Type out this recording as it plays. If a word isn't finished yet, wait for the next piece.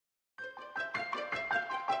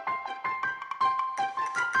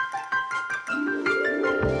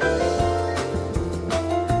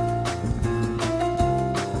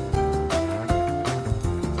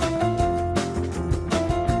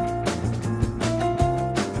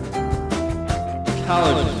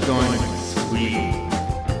College is going to be sweet.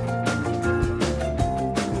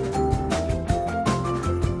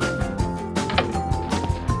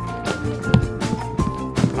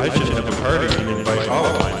 I should have a party and invite all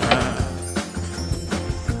of my friends.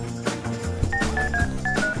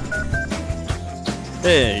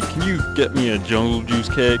 Hey, can you get me a jungle juice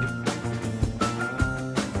keg?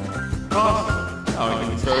 Awesome. Now I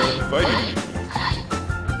can start inviting you.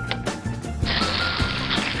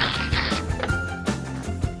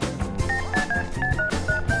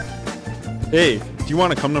 Hey, do you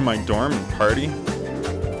want to come to my dorm and party?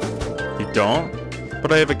 You don't?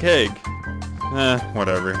 But I have a keg.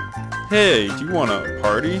 Whatever. Hey, do you want to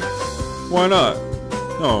party? Why not?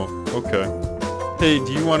 Oh, okay. Hey,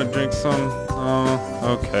 do you want to drink some?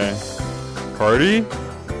 Okay. Party?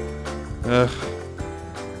 Ugh.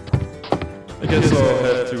 I guess I'll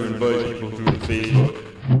have to invite people through Facebook.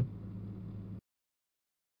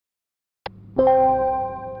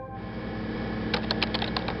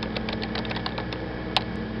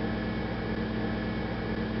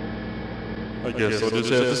 I guess I'll just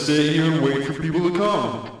have to stay here and wait for people to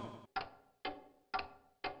come.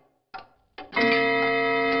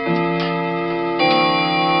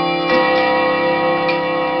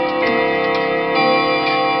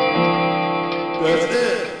 That's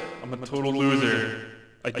it! I'm a total loser.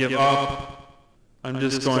 I give up. I'm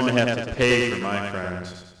just going to have to pay for my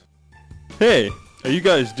friends. Hey, are you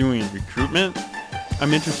guys doing recruitment?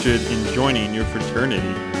 I'm interested in joining your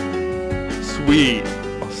fraternity. Sweet.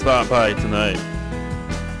 I'll stop by tonight.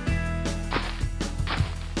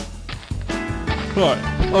 Hi,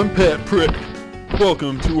 I'm Pat Prick.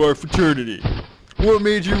 Welcome to our fraternity. What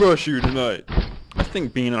made you rush here tonight? I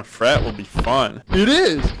think being a frat will be fun. It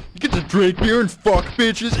is! You get to drink beer and fuck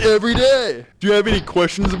bitches every day! Do you have any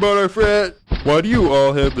questions about our frat? Why do you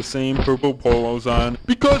all have the same purple polos on?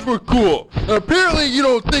 Because we're cool! And apparently you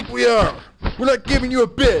don't think we are! We're not giving you a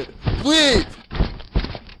bid! Leave!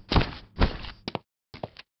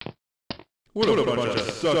 What a bunch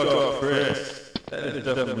of suck-off frats. That is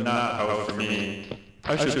definitely not a house for me.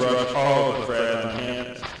 I should rush all the frats on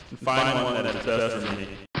campus and find one that is best for me.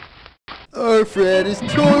 Our frat is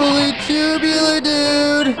totally tubular,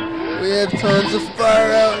 dude! We have tons of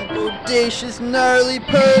fire out and bodacious gnarly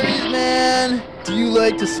parties, man! Do you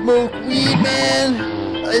like to smoke weed,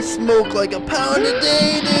 man? I smoke like a pound a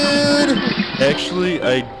day, dude! Actually,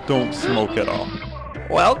 I don't smoke at all.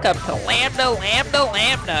 Welcome to Lambda Lambda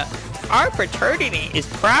Lambda. Our fraternity is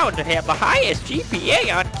proud to have the highest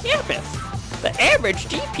GPA on campus. The average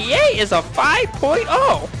GPA is a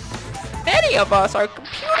 5.0. Many of us are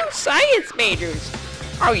computer science majors.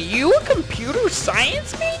 Are you a computer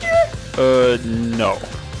science major? No.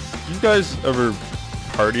 You guys ever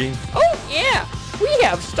party? Oh yeah, we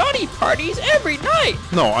have study parties every night.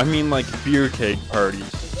 No, I mean like beer keg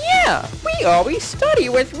parties. Yeah, we always study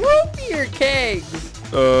with root beer kegs.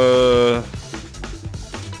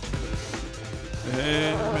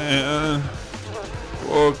 Hey man,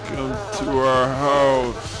 welcome to our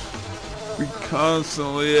house. We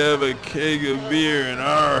constantly have a keg of beer in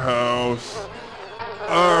our house.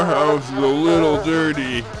 Our house is a little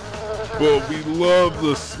dirty, but we love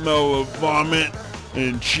the smell of vomit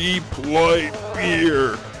and cheap light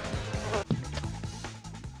beer.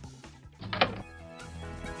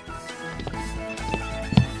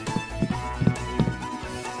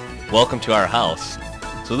 Welcome to our house.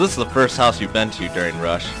 So this is the first house you've been to during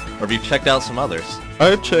Rush, or have you checked out some others?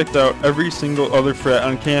 I've checked out every single other frat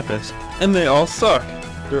on campus, and they all suck.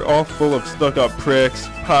 They're all full of stuck-up pricks,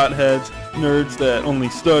 potheads, nerds that only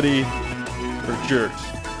study, or jerks.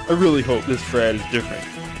 I really hope this frat is different.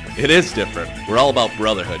 It is different. We're all about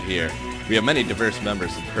brotherhood here. We have many diverse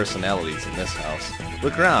members and personalities in this house.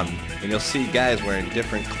 Look around, and you'll see guys wearing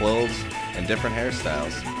different clothes and different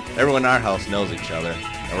hairstyles. Everyone in our house knows each other,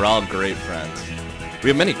 and we're all great friends. We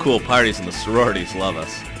have many cool parties, and the sororities love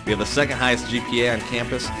us. We have the second highest GPA on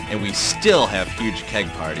campus, and we still have huge keg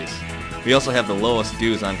parties. We also have the lowest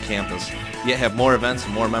dues on campus, yet have more events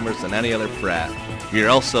and more members than any other frat. We are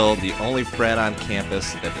also the only frat on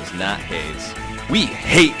campus that does not haze. We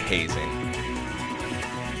hate hazing.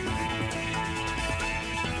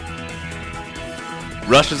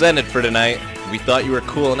 Rush has ended for tonight. We thought you were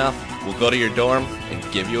cool enough. We'll go to your dorm and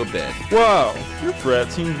give you a bid. Wow, your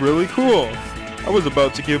frat seems really cool. I was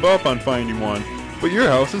about to give up on finding one, but your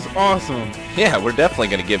house is awesome. Yeah, we're definitely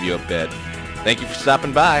going to give you a bid. Thank you for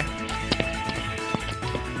stopping by.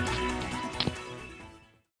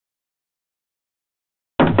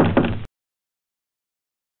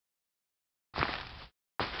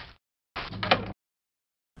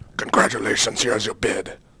 Congratulations, here's your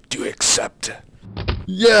bid. Do you accept?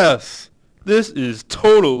 Yes! This is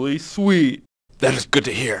totally sweet. That is good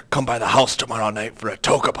to hear. Come by the house tomorrow night for a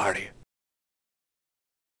toga party.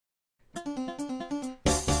 I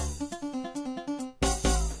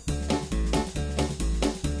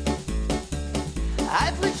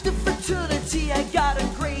pledged to fraternity, I got a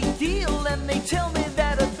great deal, and they tell me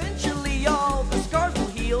that eventually all the scars will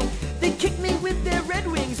heal. They kick me with their red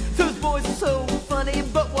wings, those boys are so funny,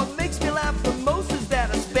 but what makes me laugh the most is that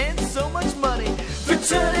I spent so much money.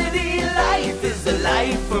 Fraternity life is the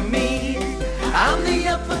life for me. I'm the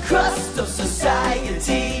upper crust of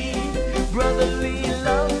society. Brotherly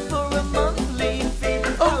love for a monthly fee.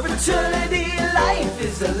 Oh, fraternity life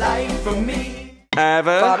is the life for me.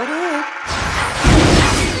 Ever?